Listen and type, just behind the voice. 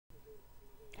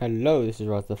Hello, this is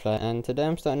Roz the Flare, and today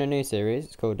I'm starting a new series.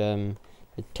 It's called the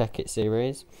Tekkit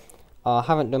series. I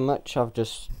haven't done much. I've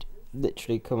just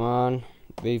literally come on.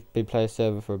 We've been playing a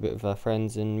server for a bit with our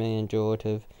friends, and me and George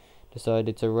have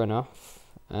decided to run off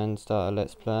and start a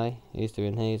let's play. He's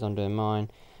doing his, I'm doing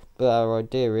mine. But our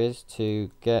idea is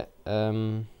to get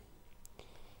is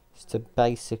to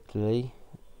basically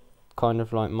kind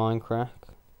of like Minecraft,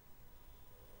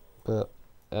 but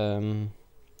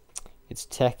it's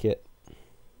Tekkit.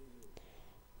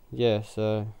 Yeah,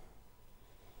 so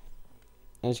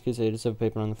as you can see, there's other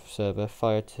people on the server.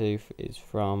 Firetooth is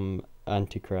from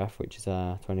Anticraft, which is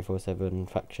our 24/7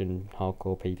 faction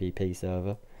hardcore PvP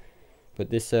server. But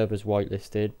this server's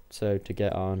whitelisted, so to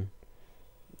get on,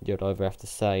 you'd either have to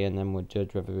say, and then we'll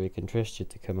judge whether we can trust you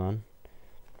to come on.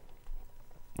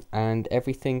 And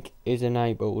everything is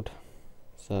enabled,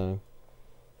 so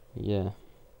yeah.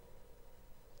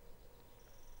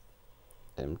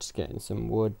 I'm just getting some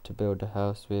wood to build a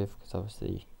house with, because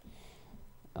obviously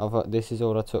this is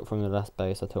all I took from the last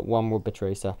base. I took one rubber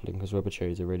tree sapling because rubber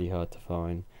trees are really hard to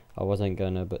find. I wasn't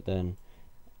gonna, but then,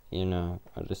 you know,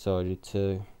 I decided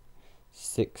to.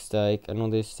 6 steak, and all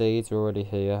these seeds are already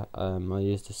here. I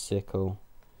used a sickle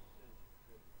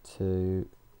to,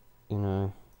 you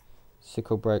know,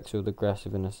 sickle breaks all the grass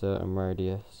within a certain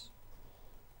radius,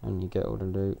 and you get all the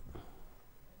loot.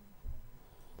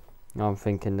 I'm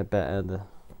thinking the better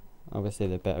obviously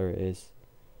the better it is,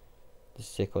 the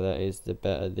sickle that is, the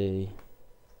better the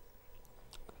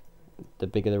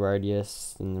bigger the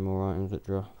radius and the more items that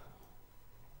drop.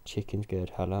 Chicken's good,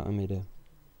 hell out of me do.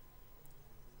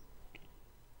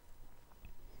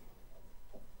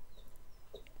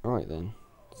 Right then,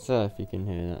 so if you can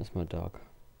hear, that's my dog.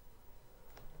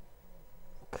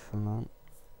 Come on.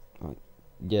 Right.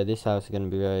 Yeah, this house is going to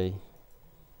be very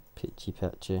pitchy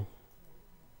patchy.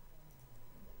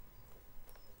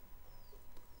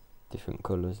 Different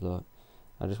colours, like.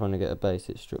 I just want to get a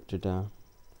basic structure down.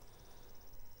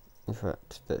 In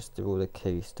fact, let's do all the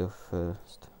key stuff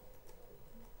first.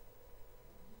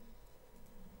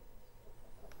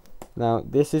 Now,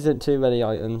 this isn't too many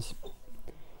items.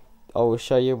 I will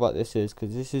show you what this is,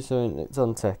 because this is something that's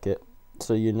on Tekkit,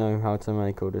 so you know how to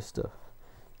make all this stuff.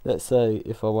 Let's say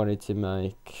if I wanted to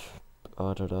make,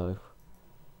 I don't know,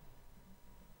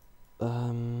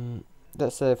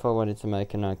 let's say if I wanted to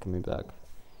make an alchemy bag,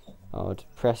 I would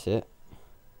press it,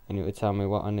 and it would tell me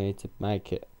what I need to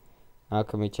make it.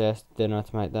 Alchemy chest, don't know how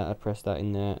to make that, I'd press that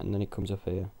in there, and then it comes up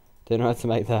here. Don't know how to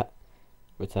make that,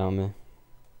 it would tell me.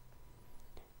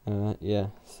 Yeah,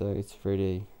 so it's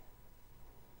really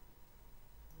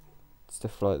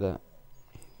stuff like that.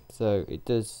 So it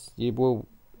does.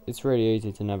 It's really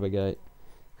easy to navigate,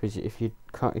 because if you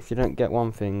don't get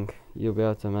one thing, you'll be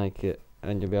able to make it,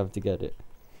 and you'll be able to get it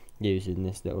using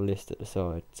this little list at the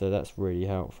side. So that's really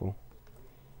helpful.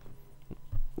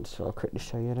 So I'll quickly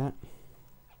show you that.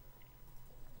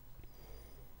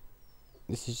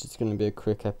 This is just going to be a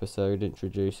quick episode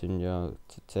introducing you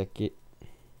to Tekkit.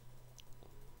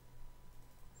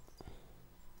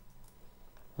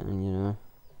 And you know,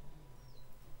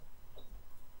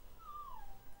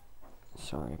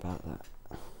 sorry about that.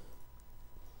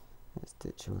 Let's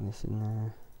ditch all this in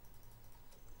there.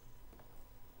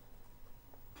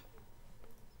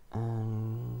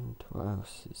 And what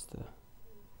else is there?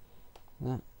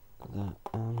 That,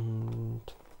 and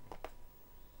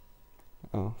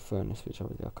oh, furnace, which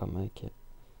obviously I can't make it.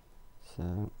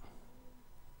 So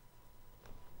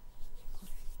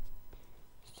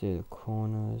let's do the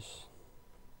corners.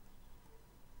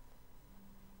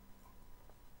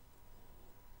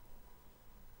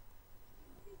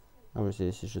 Obviously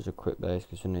this is just a quick base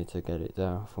because we need to get it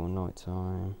down for night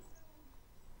time.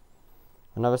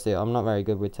 And obviously I'm not very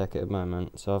good with tech at the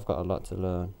moment, so I've got a lot to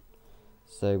learn.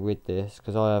 So with this,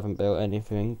 because I haven't built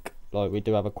anything, like we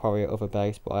do have a quarry at other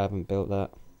base, but I haven't built that.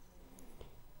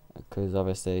 Because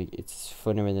obviously it's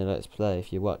funny when you let's play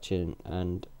if you're watching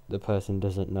and the person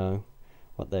doesn't know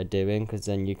what they're doing, because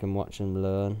then you can watch them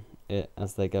learn it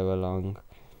as they go along.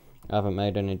 I haven't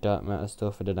made any dark matter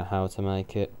stuff, I don't know how to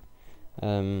make it.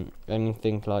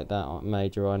 Anything like that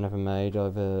major I never made.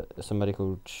 Either somebody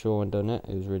called Sean done it,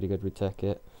 who's really good with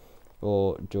Tekkit,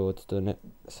 or George done it,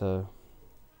 so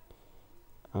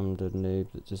I'm the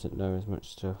noob that doesn't know as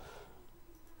much stuff.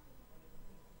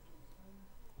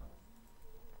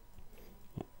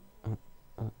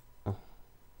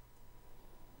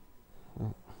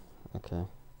 Okay.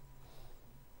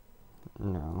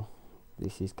 No,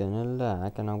 this is gonna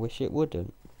lag, and I wish it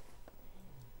wouldn't.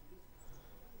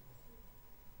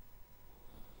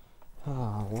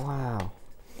 Oh wow.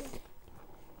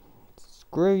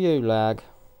 Screw you, lag.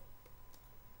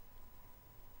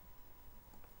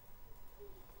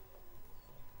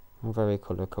 I'm very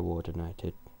colour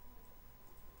coordinated.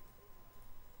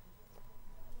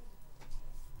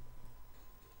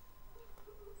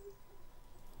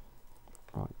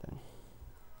 Right then.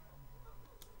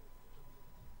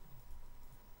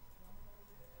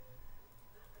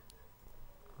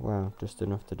 Wow, just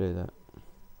enough to do that.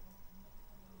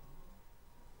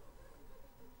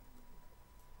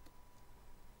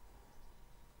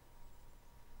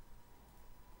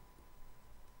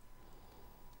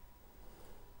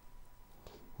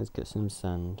 Let's get some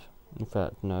sand. In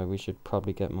fact, no, we should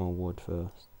probably get more wood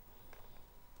first.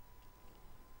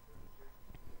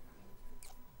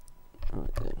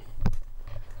 Right then.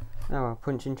 Oh well,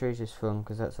 punching trees is fun,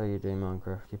 because that's how you do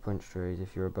Minecraft. You punch trees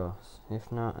if you're a boss.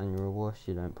 If not, and you're a wuss,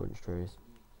 you don't punch trees.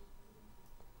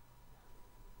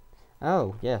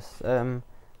 Oh, yes,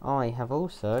 I have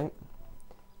also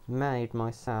made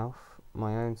myself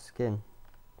my own skin.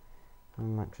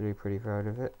 I'm actually pretty proud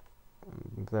of it.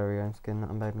 Very own skin that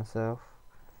I made myself.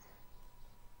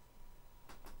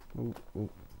 Ooh, ooh.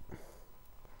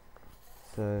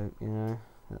 So, you know,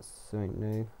 that's something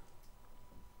new.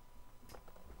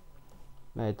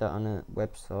 Made that on a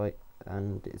website,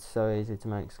 and it's so easy to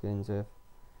make skins with.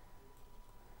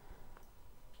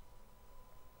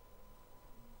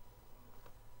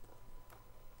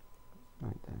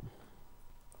 Right then.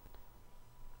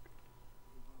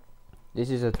 This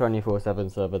is a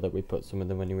 24/7 server that we put some of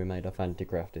the money we made off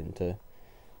Anticraft into.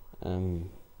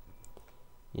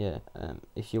 Yeah,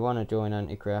 if you want to join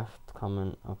Anticraft,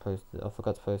 comment. I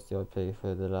forgot to post the IP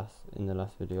for in the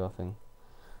last video, I think.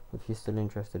 If you're still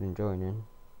interested in joining,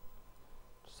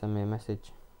 just send me a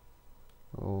message,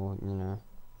 or you know,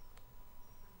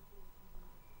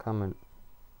 comment.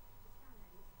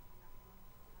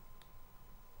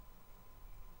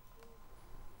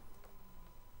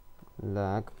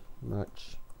 Lag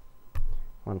much.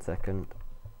 1 second.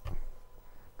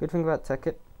 Good thing about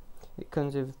Tekkit, it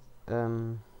comes with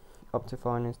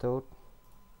Optifine installed.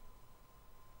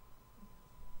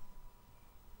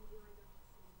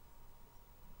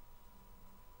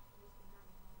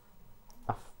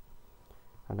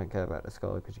 I don't care about the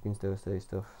sky because you can still see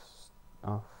stuff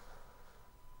off.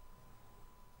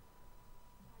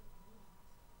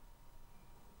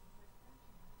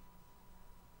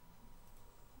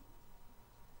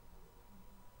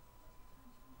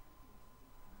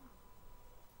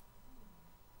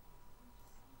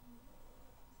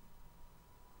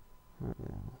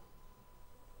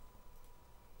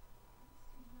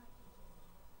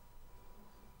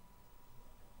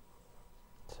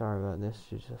 Sorry about this,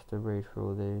 you just have to read through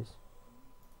all these.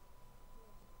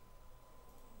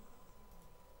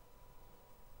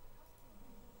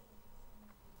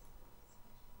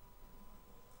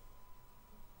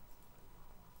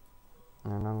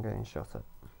 And I'm getting shot at.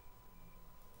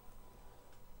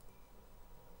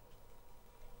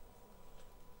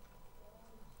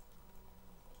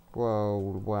 Whoa,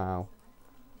 wow.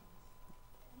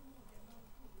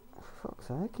 For fuck's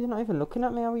sake, you're not even looking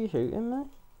at me, how are you shooting me?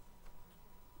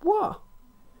 What?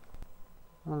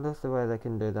 Well, that's the way they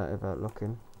can do that without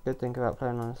looking. Good thing about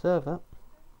playing on a server.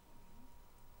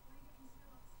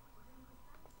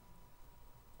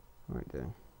 Right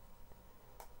then.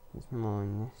 Let's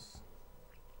mine this.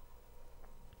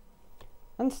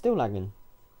 And still lagging.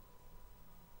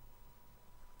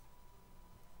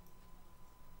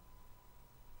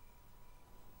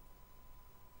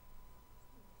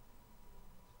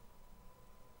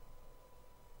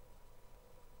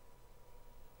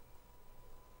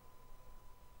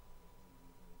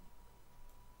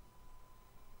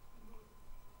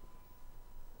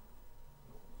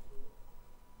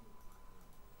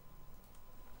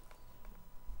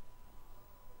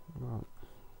 Right.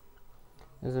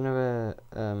 There's another,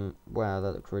 wow,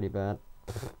 that looks really bad.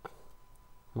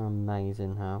 My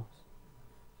amazing house.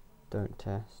 Don't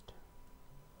test.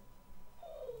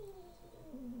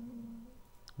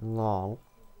 Lol.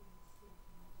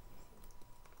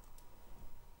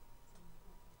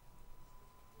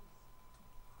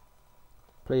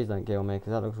 Please don't kill me,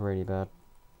 because that looks really bad.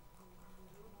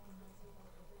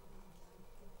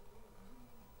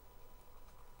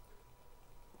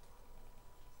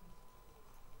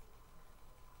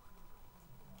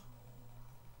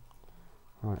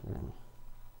 Right then.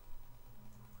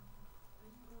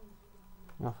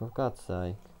 Oh, for God's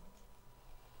sake.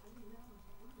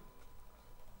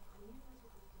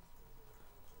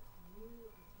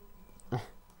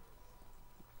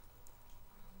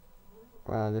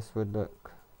 Wow, this would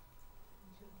look...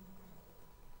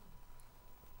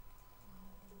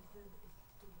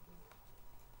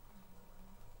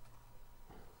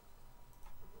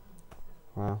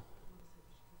 Wow.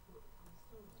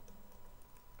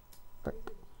 Frick.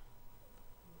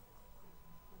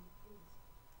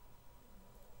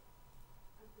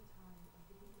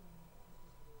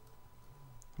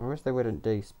 wish they wouldn't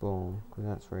despawn, because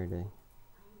that's really...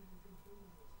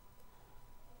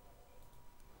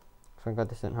 Thank God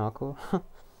this isn't hardcore.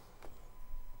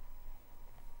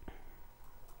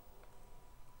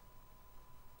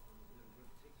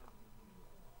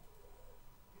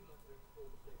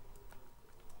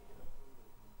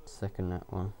 Second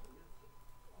that one.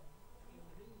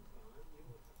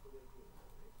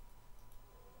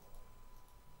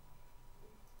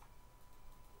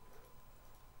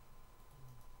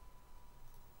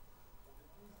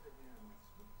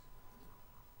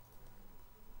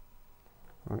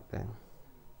 Right then.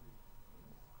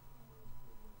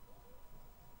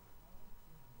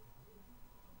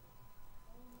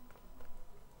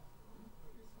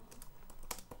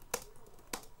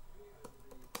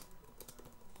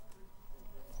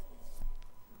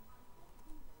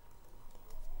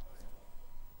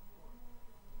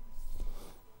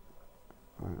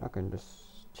 Right, I can just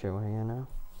chill here now.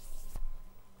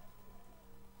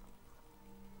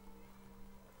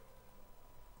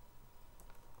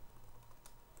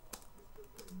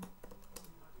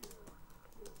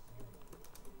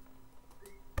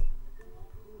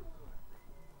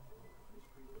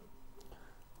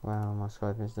 Wow, my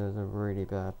scoping skills are really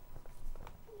bad.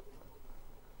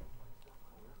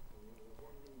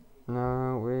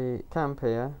 No, we camp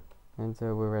here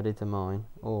until we're ready to mine,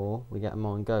 or we get a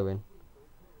mine going.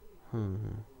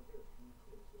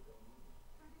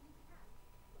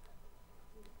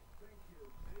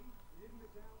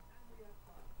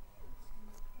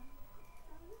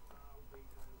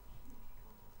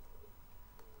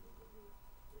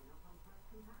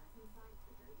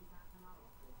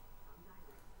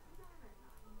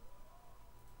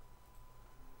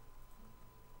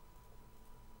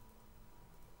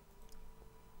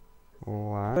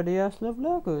 Wow. Anybody else love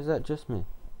lag, or is that just me?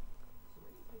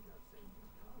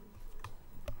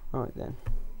 Right then.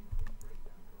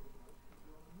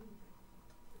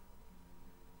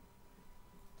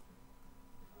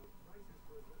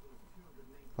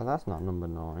 Well, that's not number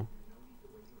 9.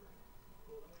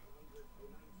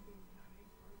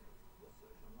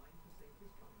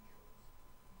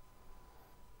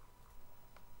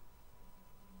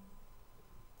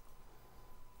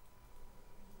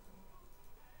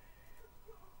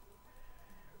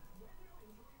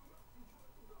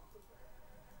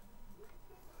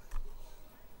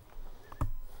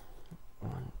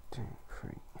 One, two,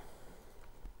 three.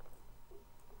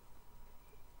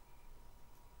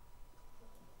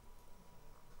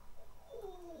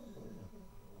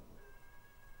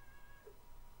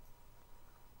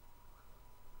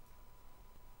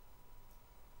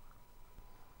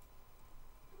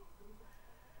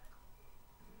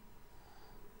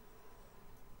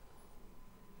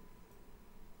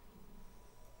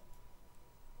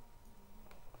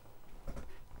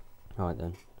 Right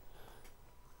then.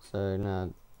 So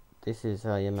now, this is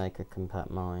how you make a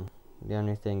compact mine. The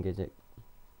only thing is it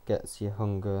gets your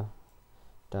hunger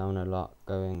down a lot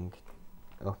going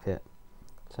up it.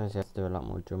 So you have to do a lot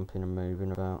more jumping and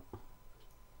moving about.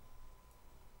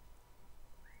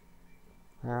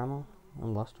 Where am I?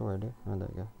 I'm lost already. Oh, there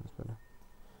we go. That's better.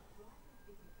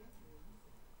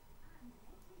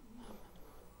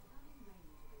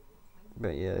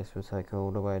 But yeah, this will take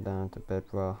all the way down to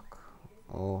bedrock,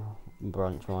 or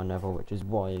branch mine level, which is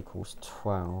y equals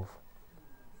 12.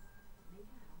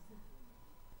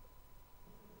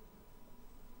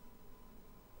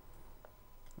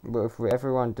 But if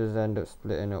everyone does end up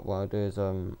splitting up, what I'll do is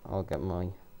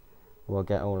we'll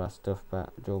get all that stuff back.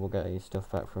 Joel will get his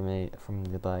stuff back from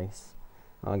the base.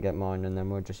 I'll get mine, and then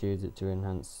we'll just use it to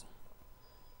enhance,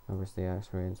 obviously, our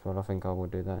experience. Well, I think I will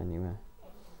do that anyway.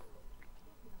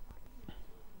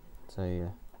 So yeah.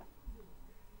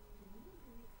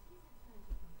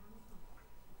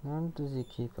 How does he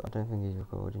keep it? I don't think he's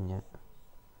recording yet.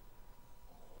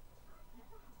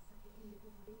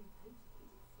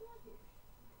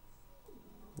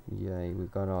 Yay, we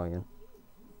got iron.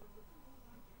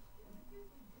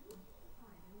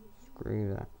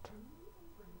 Screw that.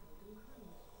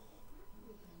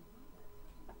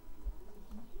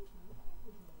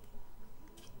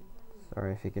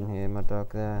 Sorry if you can hear my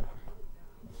dog there.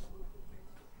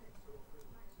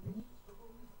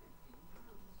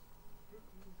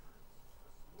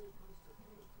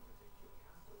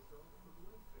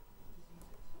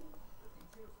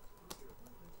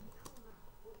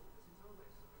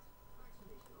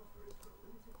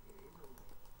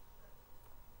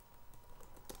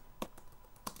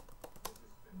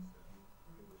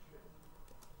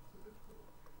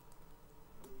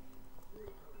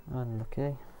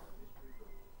 Unlucky.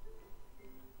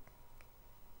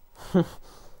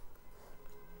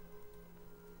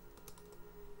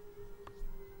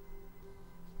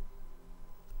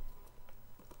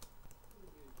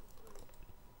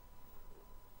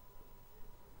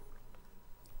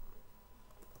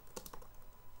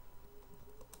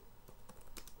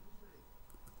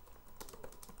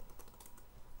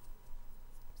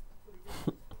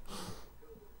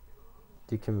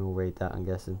 You can all read that, I'm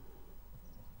guessing.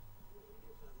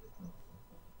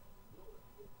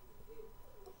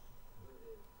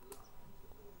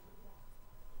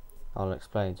 I'll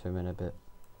explain to him in a bit.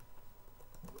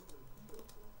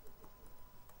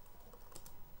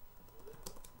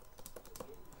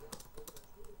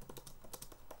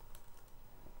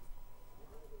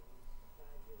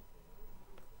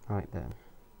 Right then.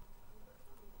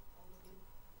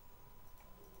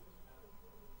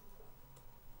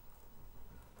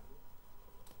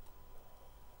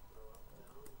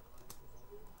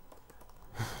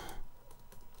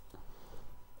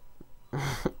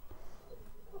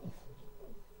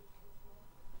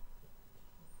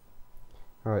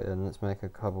 Right then, let's make a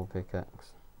cobble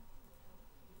pickaxe.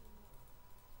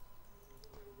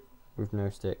 With no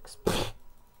sticks.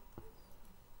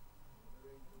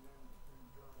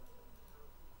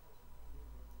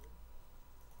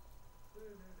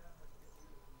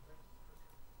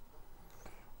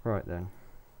 Right then.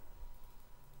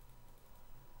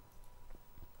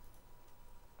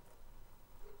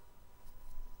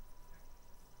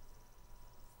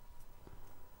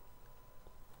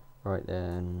 Right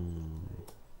then.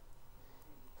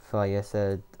 Fire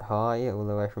said hi all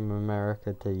the way from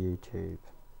America to YouTube.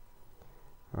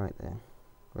 Right then.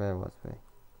 Where was we?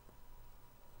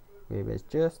 We was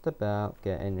just about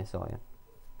getting this iron.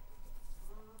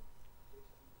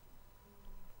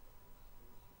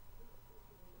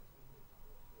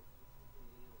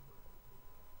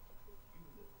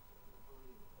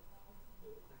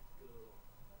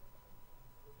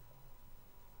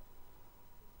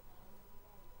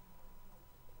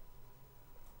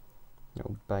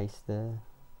 Little base there.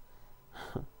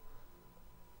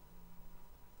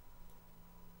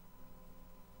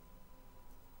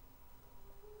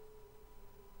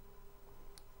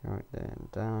 Right then,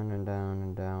 down and down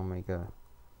and down we go.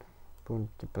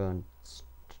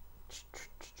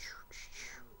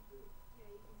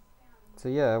 So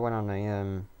yeah, I went on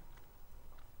a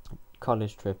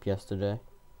college trip yesterday.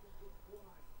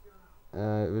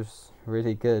 It was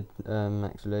really good,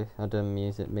 actually. I done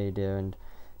music, media and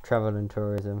travel and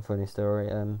tourism. Funny story.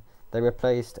 They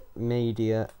replaced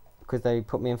media because they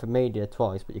put me in for media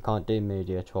twice, but you can't do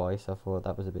media twice. I thought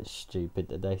that was a bit stupid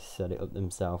that they set it up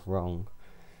themselves wrong.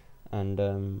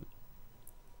 And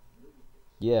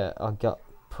yeah, I got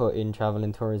put in travel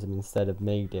and tourism instead of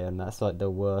media, and that's like the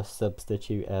worst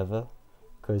substitute ever,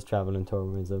 because travel and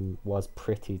tourism was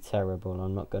pretty terrible,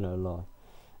 I'm not gonna lie.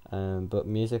 But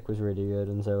music was really good,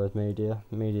 and so was media.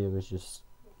 Media was just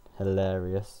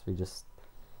hilarious.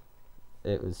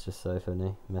 It was just so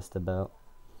funny, messed about.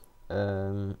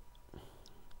 And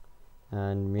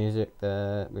music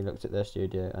there, we looked at their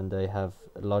studio, and they have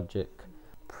Logic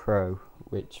Pro,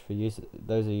 which for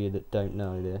those of you that don't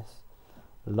know this,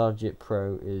 Logic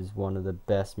Pro is one of the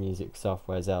best music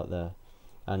softwares out there,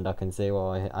 and I can see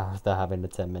why after having a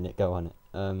 10-minute go on it.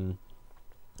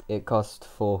 It cost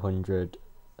 £420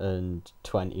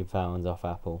 off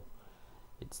Apple.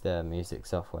 It's their music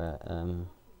software,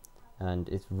 and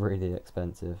it's really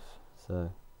expensive.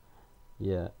 So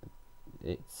yeah,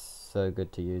 it's so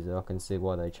good to use it. I can see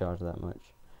why they charge that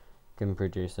much. Can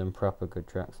produce some proper good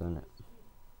tracks on it.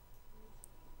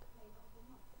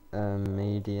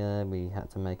 Media, we had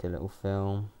to make a little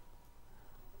film.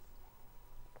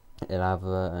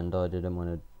 Elaborate, and I didn't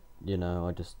want to,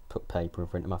 I just put paper in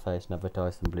front of my face and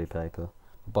advertised some blue paper.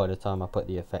 By the time I put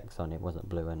the effects on, it wasn't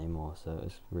blue anymore, so it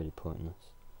was really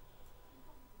pointless.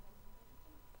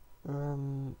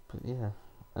 But yeah,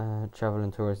 travel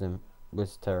and tourism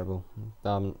was terrible.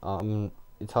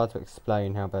 It's hard to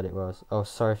explain how bad it was. Oh,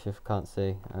 sorry if you can't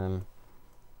see. I've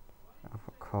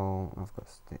got coal, I've got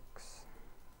sticks.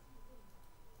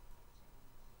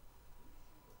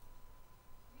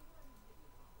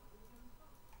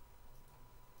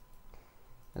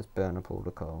 Let's burn up all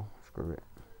the coal. Screw it.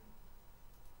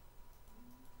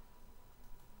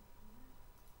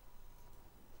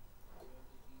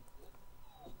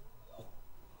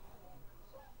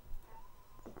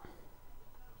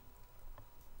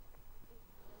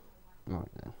 Right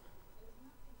then.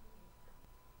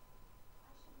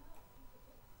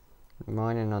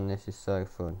 Mining on this is so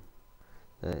fun.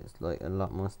 There's like a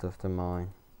lot more stuff to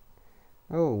mine.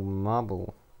 Oh,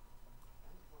 marble.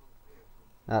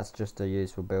 That's just a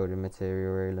useful building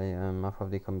material, really. I'll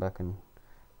probably come back and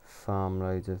farm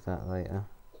loads of that later.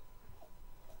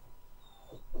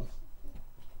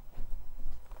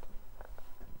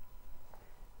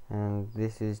 And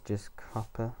this is just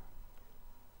copper.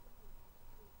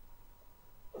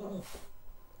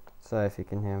 So if you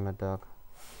can hear my dog,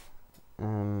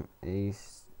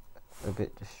 he's a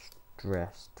bit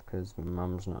distressed because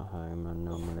mum's not home, and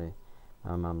normally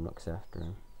My mum looks after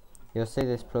him. You'll see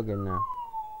this plug-in now.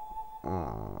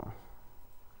 Oh.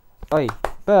 Oi,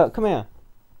 Bert, come here.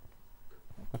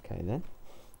 Okay then.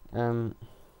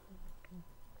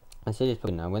 I see this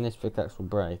plug-in now. When this pickaxe will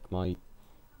break,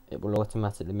 it will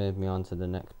automatically move me on to the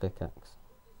next pickaxe.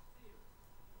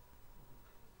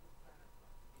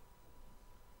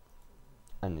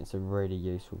 And it's a really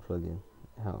useful plugin.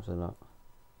 It helps a lot.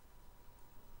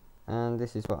 And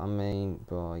this is what I mean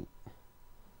by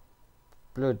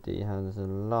bloody hell, there's a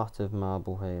lot of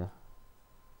marble here.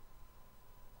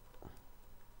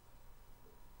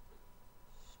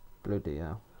 Bloody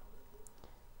hell.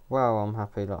 Well, I'm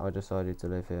happy that I decided to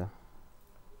live here.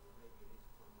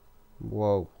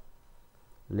 Whoa.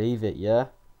 Leave it, yeah?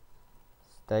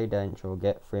 Stay dench or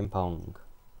get frimpong.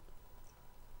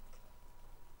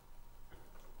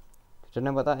 Do you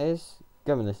know what that is?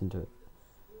 Go and listen to it.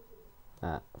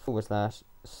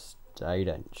 / stay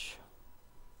dench.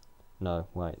 No,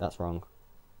 wait, that's wrong.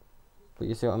 But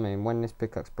you see what I mean? When this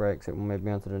pickaxe breaks, it will move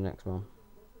me on to the next one.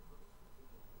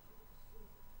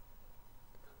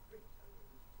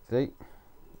 See?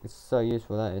 It's so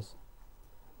useful, that is.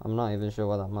 I'm not even sure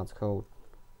what that mod's called.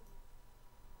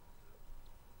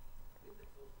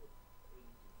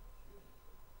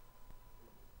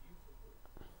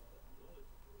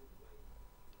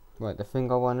 Right, the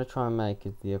thing I want to try and make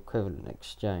is the equivalent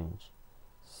exchange.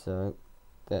 So,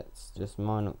 let's just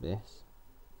mine up this.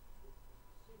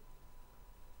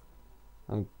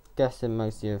 I'm guessing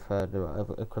most of you have heard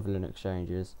of equivalent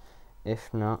exchanges.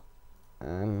 If not,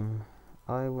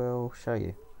 I will show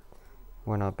you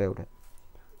when I build it.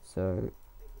 So,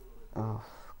 oh,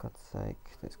 for God's sake,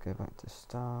 let's go back to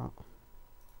start.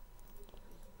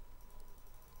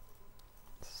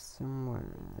 Somewhere,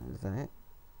 is that it?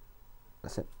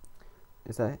 That's it.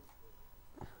 Is that it?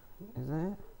 Is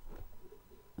that it?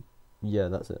 Yeah,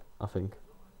 that's it, I think.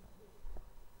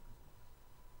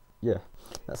 Yeah,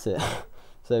 that's it.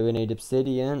 So we need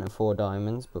obsidian and 4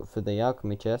 diamonds, but for the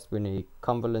alchemy chest we need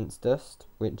convalescence dust,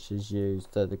 which is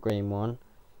used, the green one,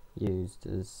 used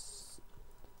as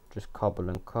just cobble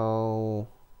and coal.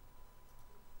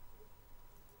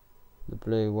 The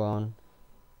blue one,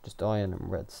 just iron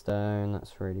and redstone,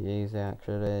 that's really easy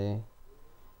actually.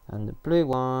 And the blue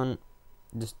one,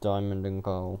 just diamond and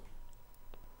coal.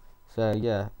 So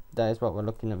yeah, that is what we're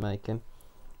looking at making.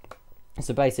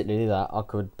 So basically that, I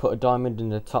could put a diamond in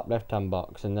the top left hand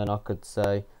box, and then I could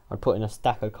say, I'd put in a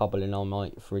stack of cobble and I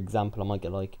might, for example, I might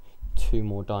get like 2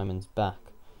 more diamonds back.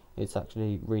 It's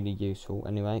actually really useful.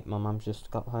 Anyway, my mum's just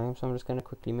got home, so I'm just going to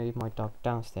quickly move my dog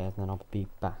downstairs and then I'll be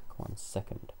back 1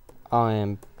 second. I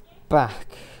am back.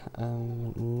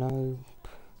 Nope.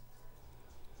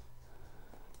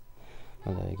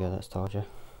 Oh, there you go, that's told you.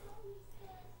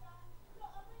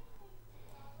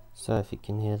 So if you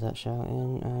can hear that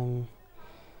shouting,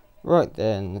 right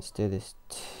then, let's do this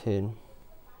tin.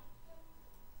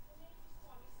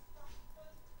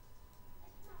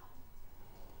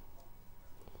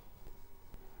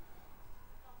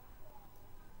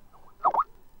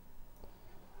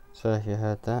 So if you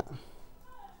heard that.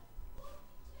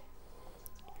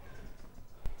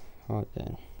 Right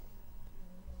then.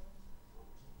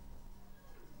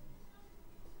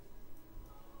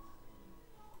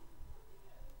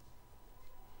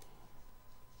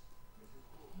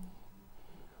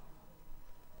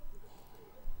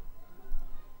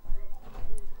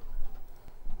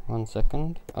 One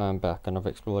second, I'm back and I've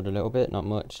explored a little bit, not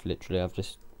much, literally I've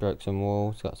just broke some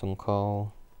walls, got some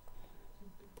coal.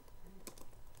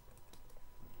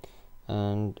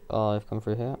 And I've come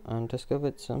through here and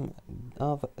discovered some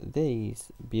of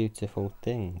these beautiful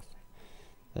things.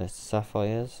 There's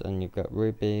sapphires and you've got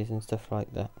rubies and stuff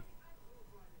like that.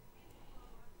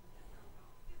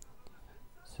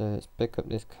 So let's pick up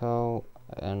this coal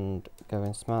and go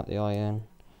and smelt the iron.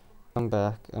 Come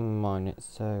back and mine it,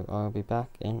 so I'll be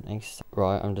back in a sec.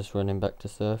 Right, I'm just running back to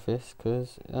surface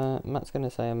because Matt's going to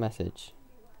say a message.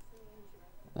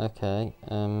 Okay,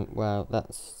 well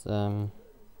that's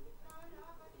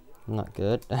not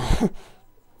good.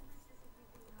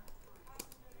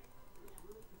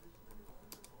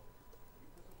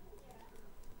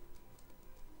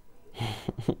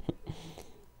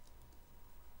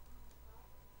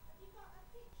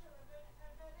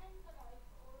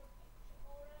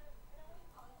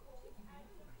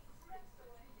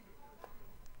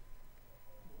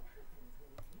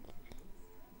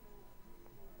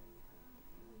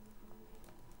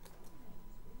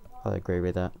 I agree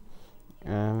with that.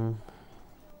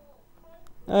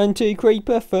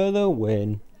 Anti-creeper for the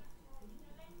win.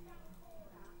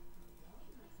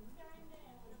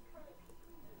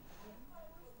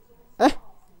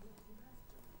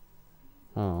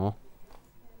 Oh.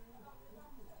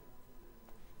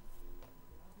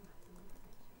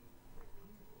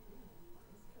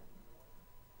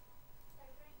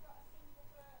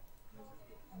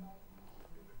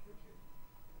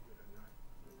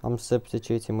 I'm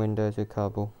substituting windows with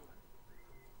cobble.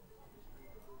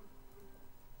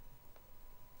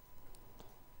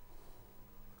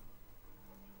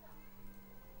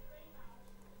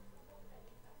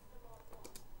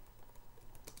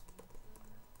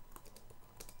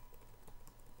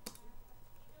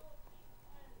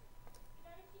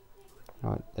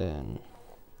 Right then.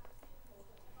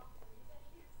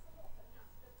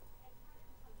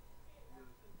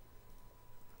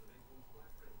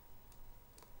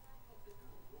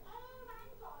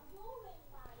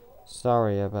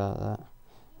 Sorry about that.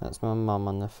 That's my mum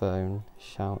on the phone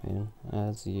shouting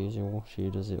as usual. She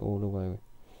does it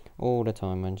all the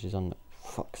time when she's on the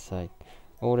fuck's sake.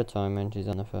 All the time when she's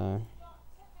on the phone.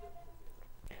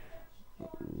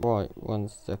 Right, 1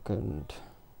 second.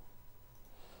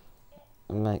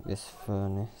 Make this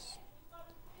furnace.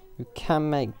 You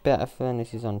can make better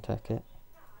furnaces on Tekkit.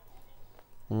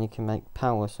 And you can make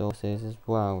power sources as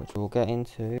well, which we'll get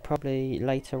into probably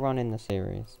later on in the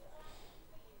series.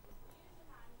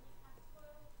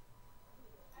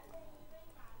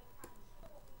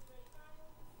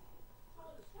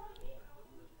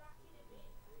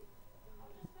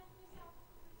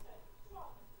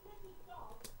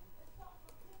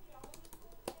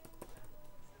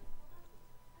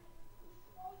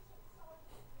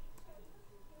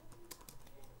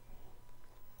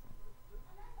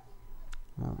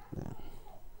 Right then.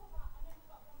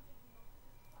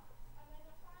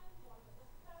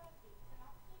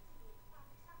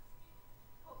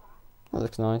 That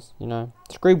looks nice, you know.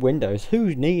 Screw windows.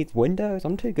 Who needs windows?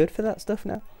 I'm too good for that stuff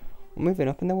now. I'm moving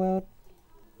up in the world.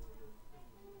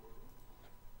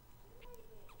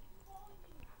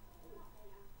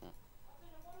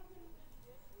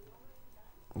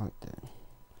 Right then.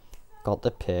 Got the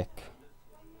pick.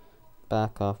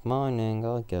 Back off mining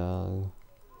I go.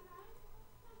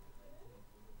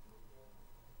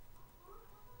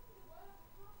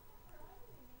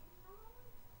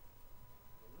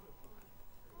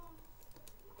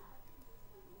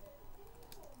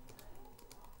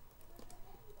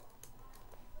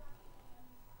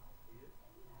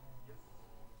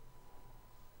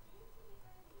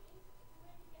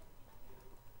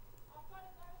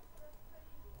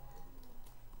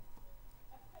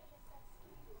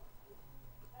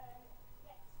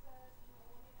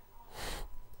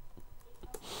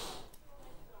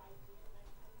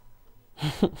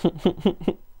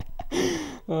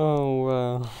 Oh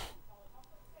wow.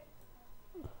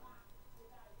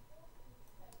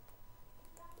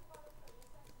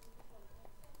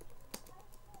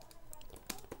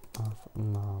 Of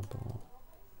marble.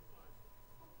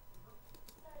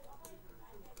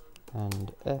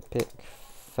 And epic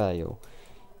fail.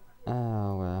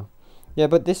 Oh well. Yeah,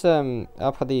 but this I'll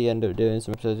probably end up doing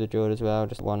some episodes of Jord as well,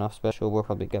 just a one-off special. We'll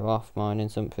probably go off mining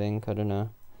something, I don't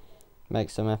know. Make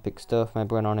some epic stuff.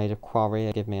 Maybe when I need a quarry,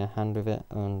 give me a hand with it,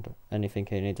 and anything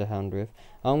he needs a hand with.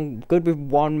 I'm good with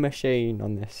one machine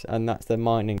on this, and that's the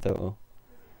mining tool.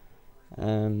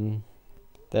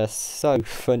 They're so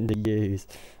fun to use.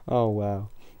 Oh wow.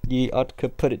 I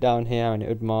could put it down here and it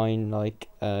would mine like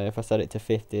if I set it to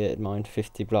 50, it'd mine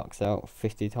 50 blocks out.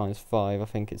 50 times 5. I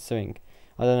think it's something.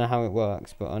 I don't know how it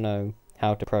works, but I know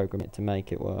how to program it to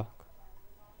make it work.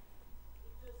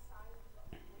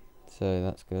 So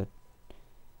that's good.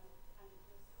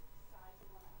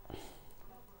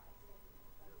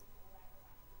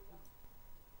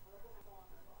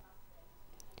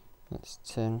 That's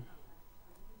 10.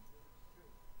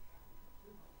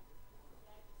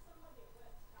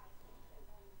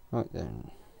 Right then.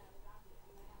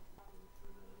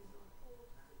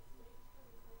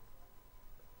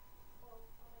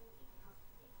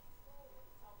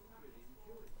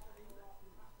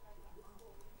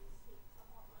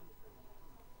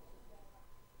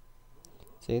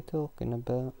 What's he talking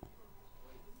about?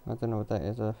 I don't know what that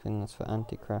is. I think that's for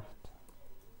anti-craft.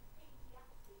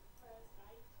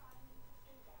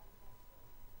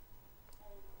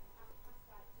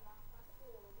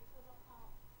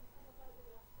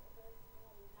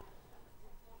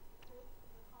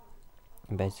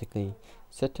 Basically,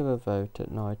 set to a vote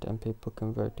at night and people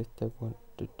can vote if they want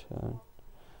to turn.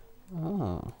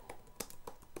 Oh.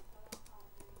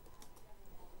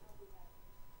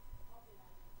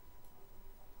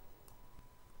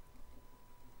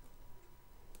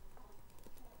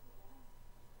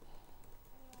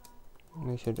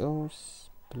 We should all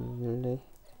split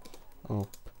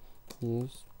up.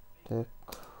 Use the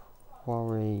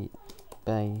quarry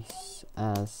base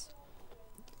as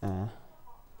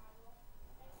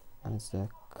a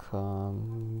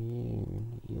communal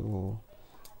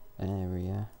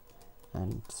area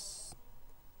and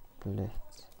split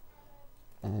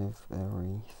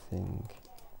everything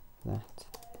that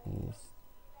is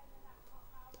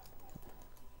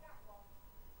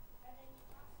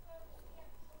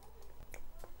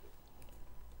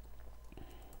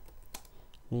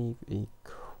leave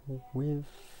equivalent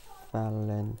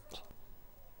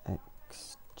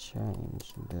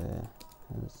exchange there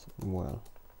as well,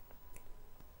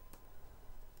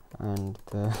 and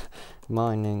the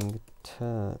mining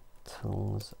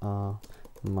turtles are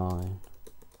mine.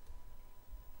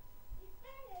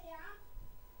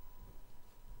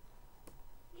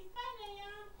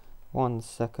 One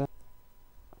second,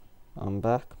 I'm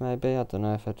back. Maybe, I don't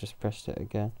know if I just pressed it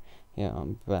again. Yeah,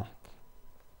 I'm back.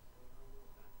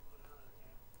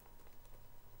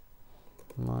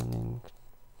 Mining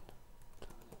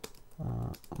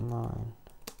mine.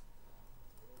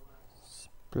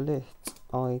 Split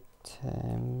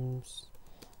items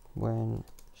when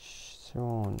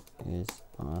Sean is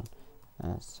on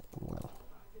as well.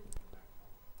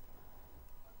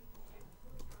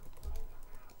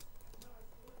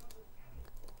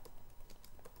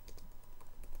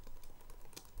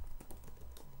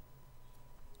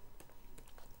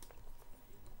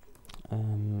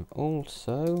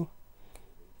 Also,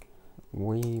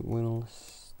 we will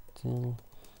still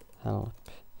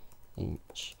help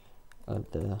each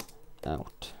other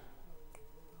out.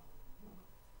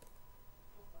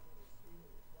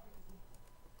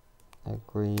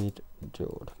 Agreed,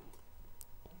 Jord.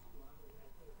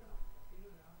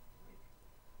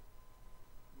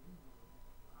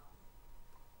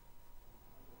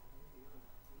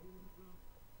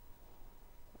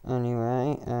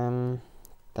 Anyway,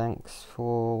 thanks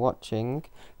for watching.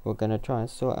 We're going to try and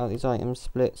sort out these item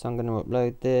splits. I'm going to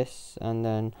upload this and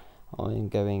then I'm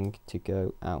going to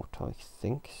go out, I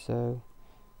think. So,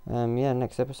 yeah,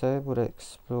 next episode we'll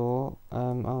explore.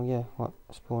 Oh yeah, what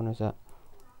spawn is that?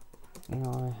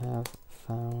 I have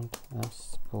found a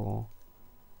spawn.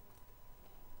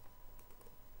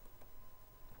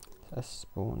 A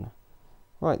spawn.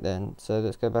 Right then, so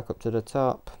let's go back up to the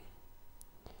top.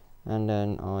 And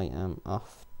then I am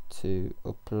off to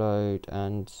upload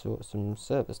and sort some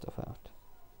server stuff out.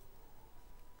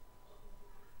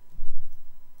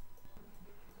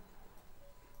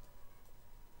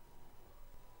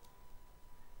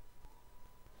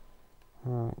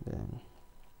 Right then.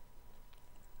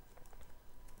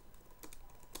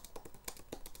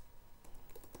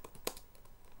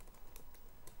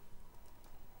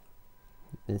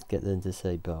 Let's get them to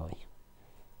say bye.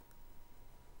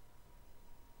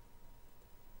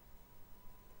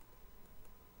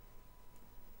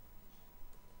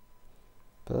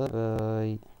 Bye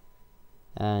bye.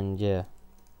 And yeah,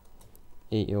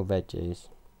 eat your veggies.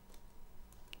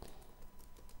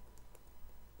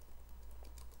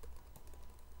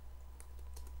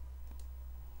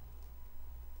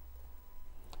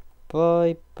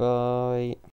 Bye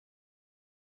bye.